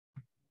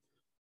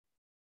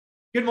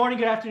Good morning,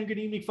 good afternoon, good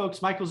evening,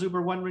 folks. Michael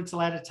Zuber, one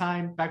rental at a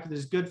time, back with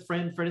his good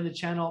friend of the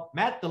channel,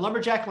 Matt, the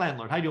Lumberjack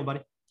Landlord. How you doing, buddy?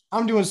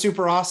 I'm doing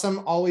super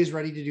awesome. Always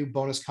ready to do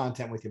bonus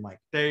content with you, Mike.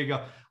 There you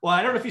go. Well,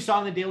 I don't know if you saw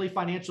in the daily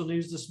financial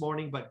news this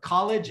morning, but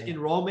college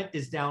enrollment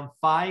is down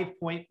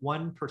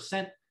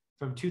 5.1%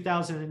 from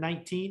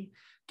 2019.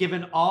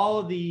 Given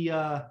all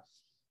the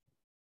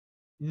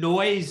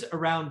noise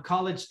around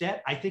college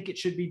debt, I think it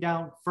should be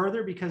down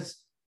further because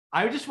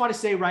I just want to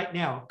say right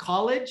now,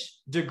 college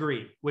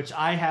degree, which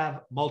I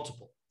have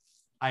multiple.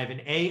 I have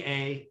an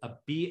AA, a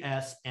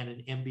BS, and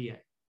an MBA,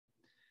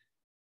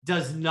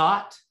 does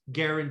not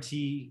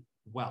guarantee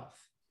wealth.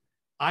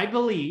 I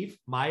believe,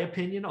 my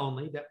opinion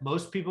only, that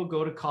most people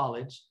go to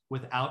college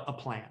without a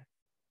plan.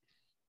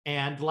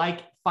 And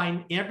like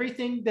find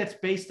everything that's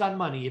based on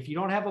money, if you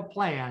don't have a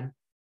plan,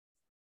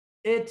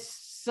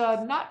 it's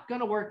not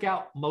going to work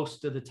out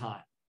most of the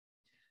time.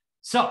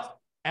 So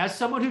as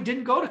someone who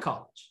didn't go to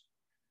college,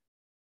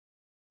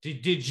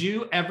 did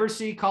you ever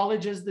see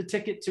college as the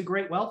ticket to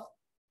great wealth?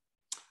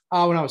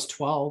 When I was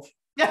 12.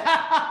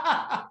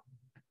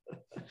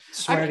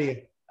 Swear to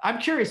you. I'm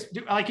curious,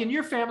 like in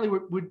your family,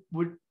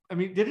 would I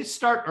mean, did it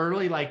start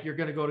early? Like you're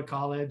going to go to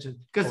college?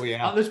 Because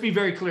let's be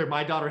very clear,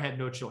 my daughter had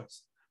no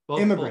choice.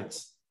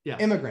 Immigrants. Yeah.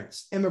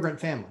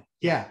 Immigrant family.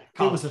 Yeah.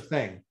 It was a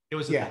thing. It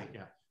was a thing.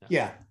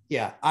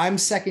 Yeah. I'm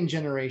second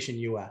generation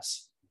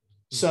US.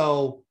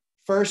 So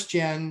first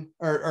gen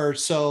or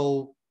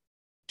so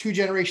 2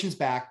 generations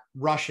back,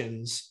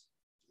 Russians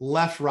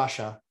left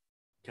Russia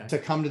to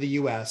come to the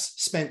US,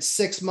 spent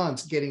 6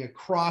 months getting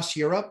across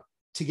Europe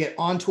to get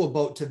onto a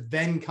boat to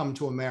then come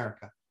to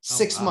America.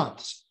 6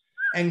 months.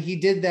 And he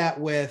did that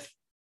with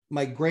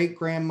my great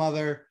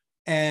grandmother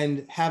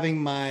and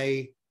having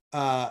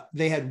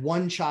they had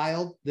one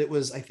child that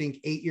was, I think,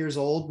 8 years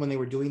old when they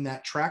were doing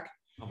that trek.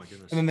 Oh my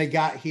goodness. And then they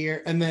got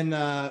here and then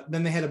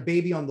they had a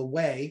baby on the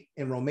way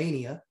in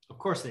Romania. Of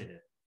course they did.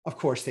 Of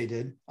course they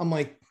did. I'm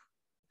like,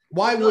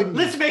 why wouldn't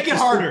let's make it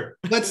harder?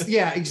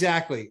 Yeah,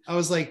 exactly. I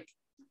was like,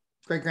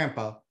 great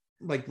grandpa,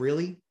 like,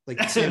 really?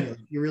 Like, Samuel,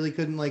 you really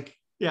couldn't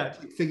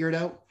figure it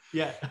out?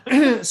 Yeah.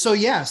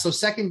 So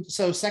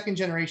second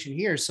generation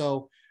here.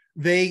 So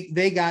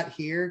they got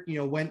here,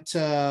 went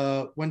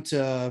to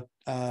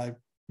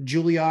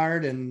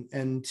Juilliard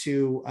and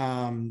to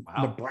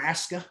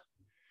Nebraska.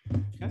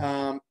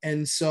 Okay.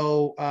 And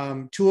so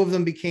 2 of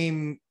them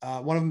became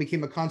one of them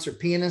became a concert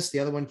pianist, the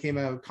other one became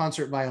a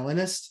concert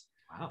violinist.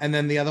 Wow. And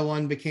then the other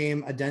one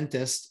became a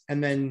dentist.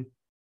 And then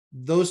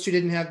those 2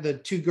 the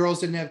 2 girls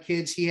didn't have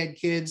kids. He had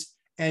kids.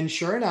 And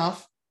sure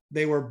enough,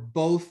 they were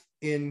both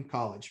in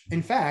college.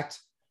 In fact,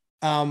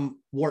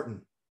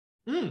 Wharton.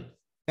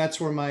 That's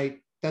where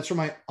my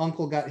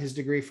uncle got his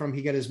degree from.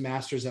 He got his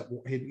master's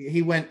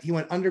he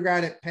went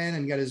undergrad at Penn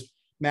and got his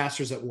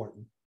master's at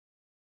Wharton.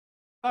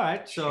 All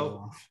right.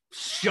 So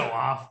show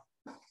off.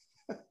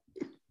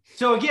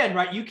 So again,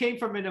 right. You came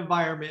from an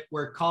environment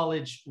where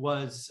college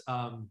was,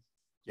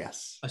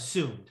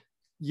 assumed.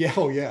 Yeah.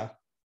 Oh yeah.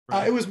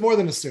 Right. It was more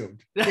than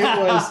assumed.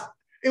 I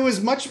think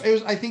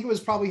it was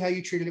probably how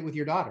you treated it with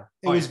your daughter.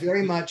 It was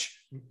very much,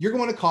 you're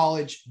going to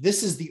college.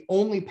 This is the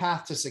only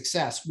path to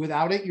success.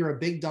 Without it, you're a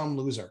big, dumb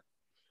loser.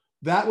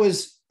 That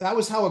was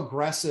how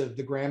aggressive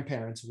the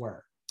grandparents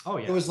were. Oh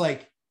yeah. It was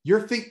like,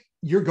 you're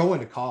going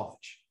to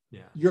college.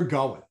 Yeah. You're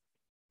going.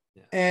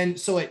 Yeah. And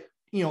so at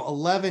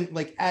 11,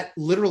 like at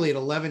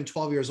 11,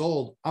 12 years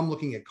old, I'm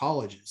looking at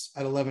colleges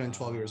at 11 and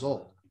 12 years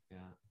old. Yeah.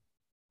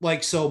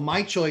 Like, so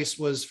my choice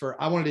was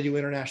I wanted to do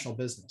international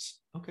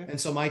business. Okay.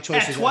 And so my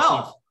choice was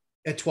 12.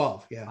 At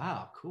 12. Yeah.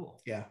 Wow. Cool.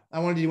 Yeah. I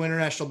wanted to do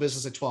international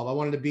business at 12. I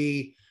wanted to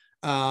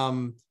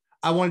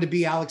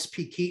be Alex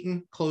P.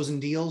 Keaton closing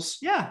deals.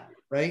 Yeah.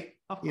 Right.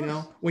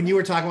 When you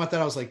were talking about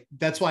that, I was like,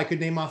 that's why I could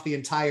name off the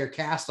entire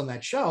cast on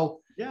that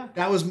show. Yeah.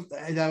 That was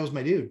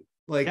my dude.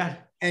 Like,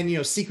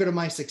 and Secret of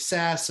My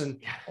Success and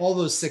all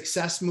those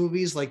success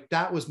movies, like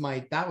that was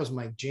my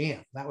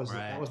jam. That was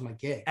my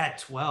gig. At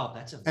 12,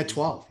 that's amazing. At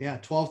 12,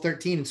 12,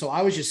 13. And so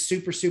I was just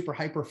super, super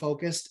hyper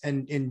focused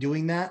and in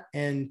doing that.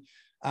 And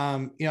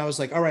I was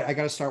like, all right, I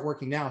got to start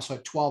working now. So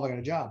at 12, I got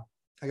a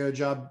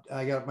job.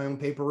 I got my own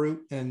paper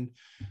route and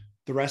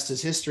the rest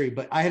is history.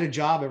 But I had a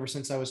job ever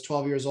since I was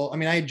 12 years old. I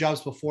mean, I had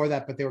jobs before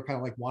that, but they were kind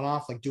of like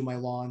one-off, like do my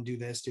lawn, do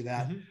this, do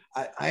that.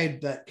 Mm-hmm. I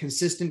had that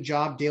consistent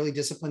job, daily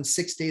discipline,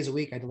 6 days a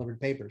week. I delivered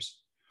papers.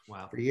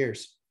 Wow. For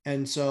years.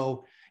 And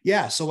so,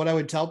 so what I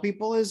would tell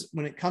people is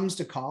when it comes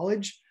to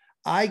college,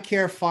 I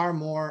care far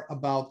more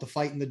about the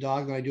fight and the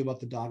dog than I do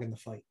about the dog and the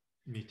fight.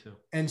 Me too.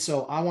 And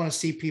so I want to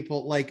see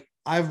people, like,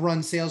 I've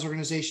run sales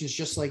organizations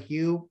just like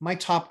you. My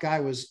top guy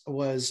was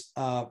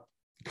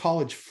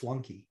college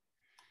flunky.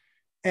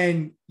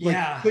 And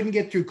couldn't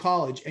get through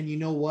college. And you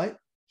know what?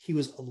 He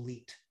was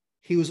elite.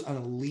 He was an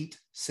elite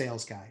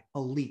sales guy,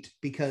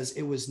 because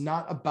it was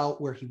not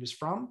about where he was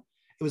from.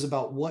 It was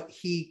about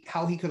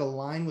how he could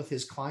align with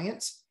his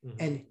clients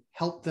and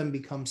help them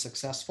become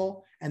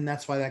successful. And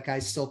that's why that guy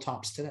still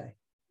tops today.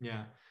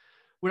 Yeah.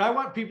 What I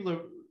want people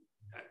to,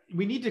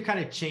 we need to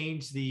kind of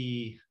change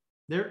the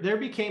There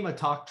became a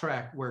talk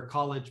track where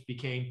college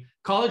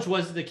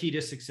was the key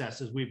to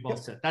success, as we've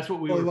both said. That's what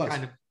we were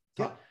kind of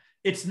taught.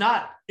 It's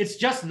not. It's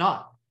just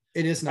not.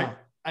 It is not.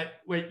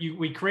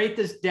 We create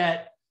this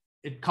debt.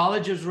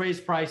 Colleges raise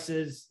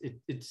prices.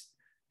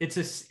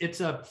 It's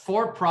a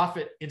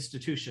for-profit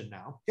institution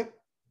now. Yep.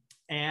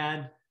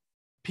 And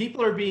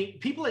people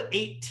at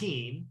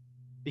 18,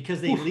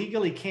 because they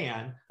legally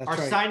can, are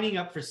signing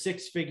up for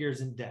 6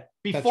 figures in debt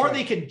before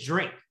they can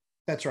drink.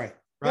 That's right.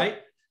 Right.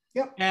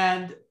 Yep.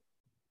 And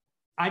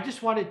I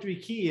just wanted to be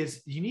key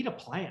is you need a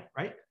plan,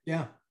 right?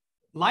 Yeah.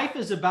 Life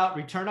is about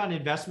return on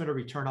investment or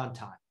return on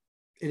time.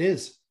 It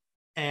is.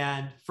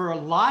 And for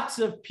lots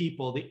of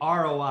people, the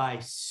ROI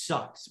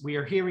sucks. We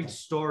are hearing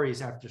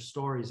stories after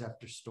stories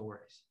after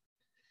stories.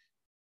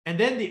 And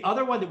then the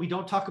other one that we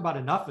don't talk about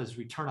enough is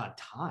return on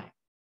time.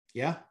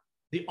 Yeah.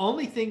 The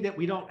only thing that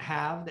we don't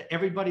have that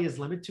everybody is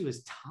limited to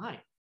is time.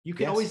 You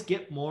can always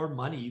get more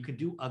money. You can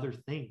do other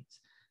things,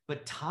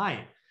 but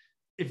time,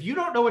 if you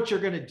don't know what you're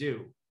going to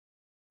do,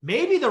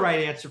 maybe the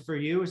right answer for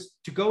you is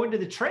to go into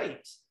the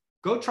trades,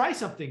 go try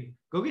something,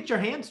 go get your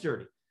hands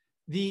dirty.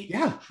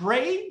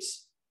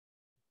 Trades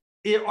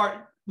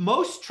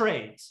most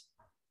trades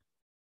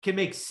can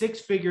make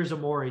 6 figures or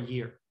more a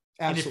year.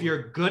 Absolutely. And if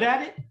you're good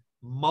at it,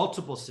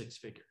 multiple 6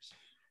 figures.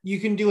 You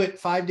can do it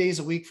 5 days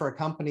a week for a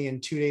company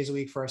and 2 days a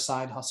week for a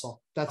side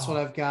hustle. That's what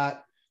I've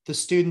got. The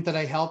student that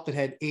I helped that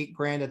had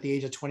 $8,000 at the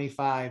age of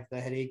 25,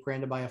 that had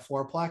 $8,000 to buy a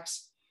fourplex.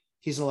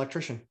 He's an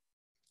electrician,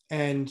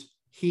 and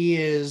he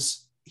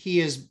is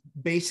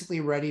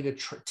basically ready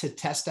to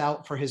test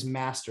out for his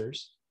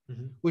master's,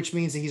 which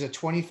means that he's a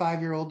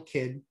 25-year-old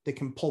kid that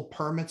can pull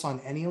permits on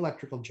any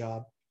electrical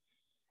job,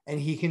 and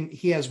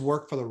he has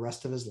work for the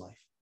rest of his life.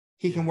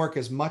 He can work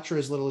as much or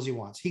as little as he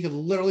wants. He could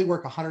literally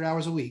work 100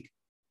 hours a week.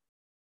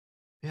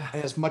 Yeah.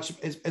 And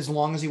as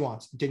long as he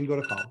wants. Didn't go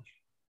to college.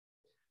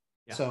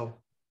 Yeah.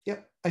 So,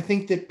 yep. I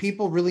think that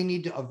people really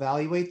need to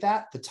evaluate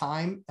that, the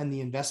time and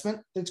the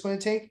investment that it's going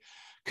to take.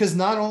 Because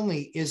not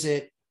only is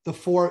it the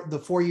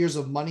 4 years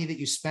of money that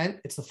you spent,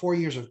 it's the 4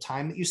 years of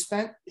time that you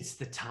spent. It's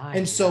the time.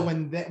 And so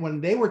when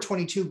they were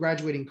 22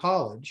 graduating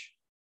college,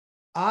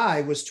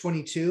 I was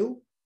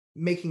 22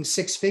 making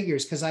 6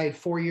 figures because I had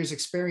 4 years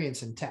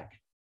experience in tech.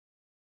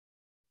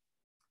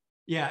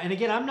 Yeah. And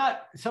again,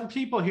 some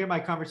people hear my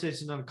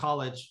conversation on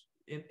college,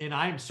 and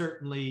I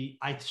certainly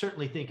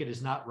think it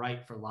is not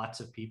right for lots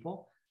of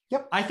people.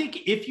 Yep. I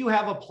think if you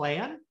have a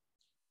plan,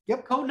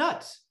 go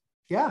nuts.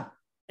 Yeah.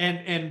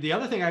 And the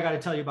other thing I got to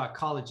tell you about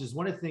college is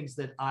one of the things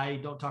that I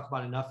don't talk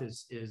about enough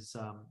is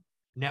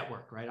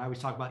network, right? I always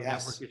talk about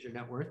network is your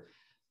net worth.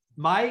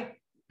 My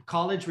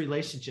college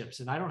relationships,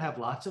 and I don't have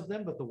lots of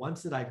them, but the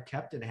ones that I've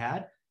kept and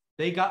had,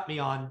 they got me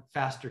on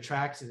faster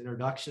tracks and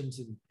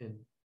introductions, and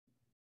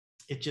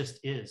it just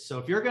is. So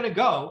if you're going to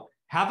go,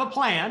 have a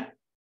plan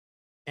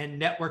and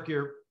network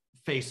your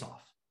face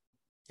off.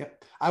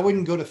 Yep. I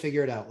wouldn't go to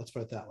figure it out. Let's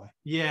put it that way.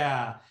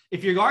 Yeah.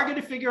 If you are going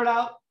to figure it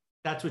out,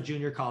 that's what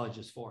junior college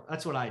is for.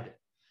 That's what I did.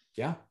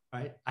 Yeah.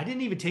 Right. I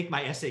didn't even take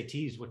my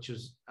SATs, which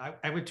was,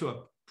 I went to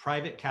a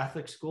private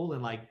Catholic school,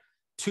 and like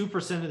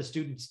 2% of the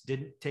students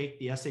didn't take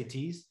the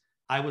SATs.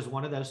 I was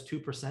one of those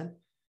 2%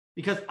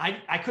 because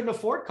I couldn't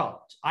afford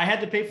college. I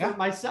had to pay for it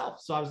myself.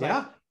 So I was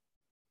like,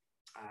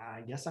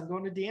 I guess I'm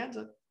going to De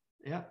Anza.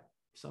 Yeah.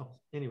 So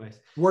anyways,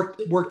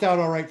 worked out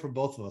all right for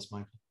both of us,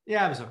 Michael.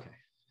 Yeah, it was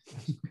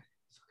okay.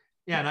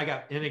 Yeah,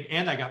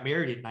 and I got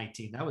married at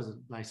 19. That was a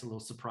nice little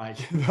surprise.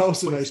 That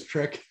was a nice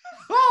trick.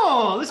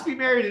 Oh, let's be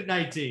married at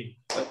 19.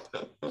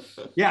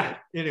 Yeah.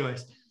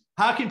 Anyways,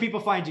 how can people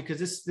find you?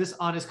 Because this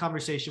honest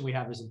conversation we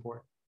have is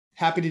important.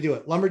 Happy to do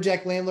it.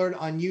 Lumberjack Landlord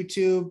on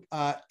YouTube,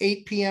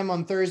 8 p.m.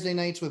 on Thursday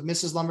nights with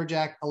Mrs.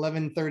 Lumberjack,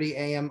 11:30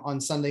 a.m. on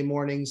Sunday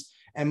mornings.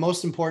 And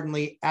most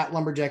importantly, at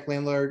Lumberjack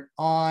Landlord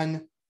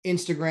on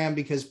Instagram,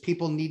 because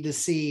people need to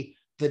see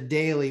the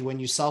daily when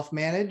you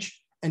self-manage.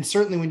 And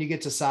certainly when you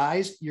get to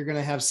size, you're going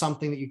to have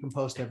something that you can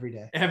post every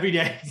day. Every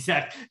day.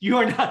 Exactly.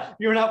 You're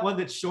not one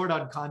that's short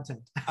on content.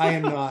 I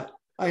am not.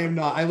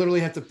 I literally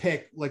have to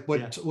pick like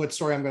what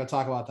story I'm going to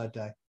talk about that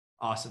day.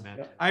 Awesome, man.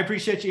 Yep. I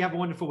appreciate you. Have a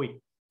wonderful week.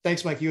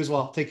 Thanks, Mike. You as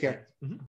well. Take care. Mm-hmm.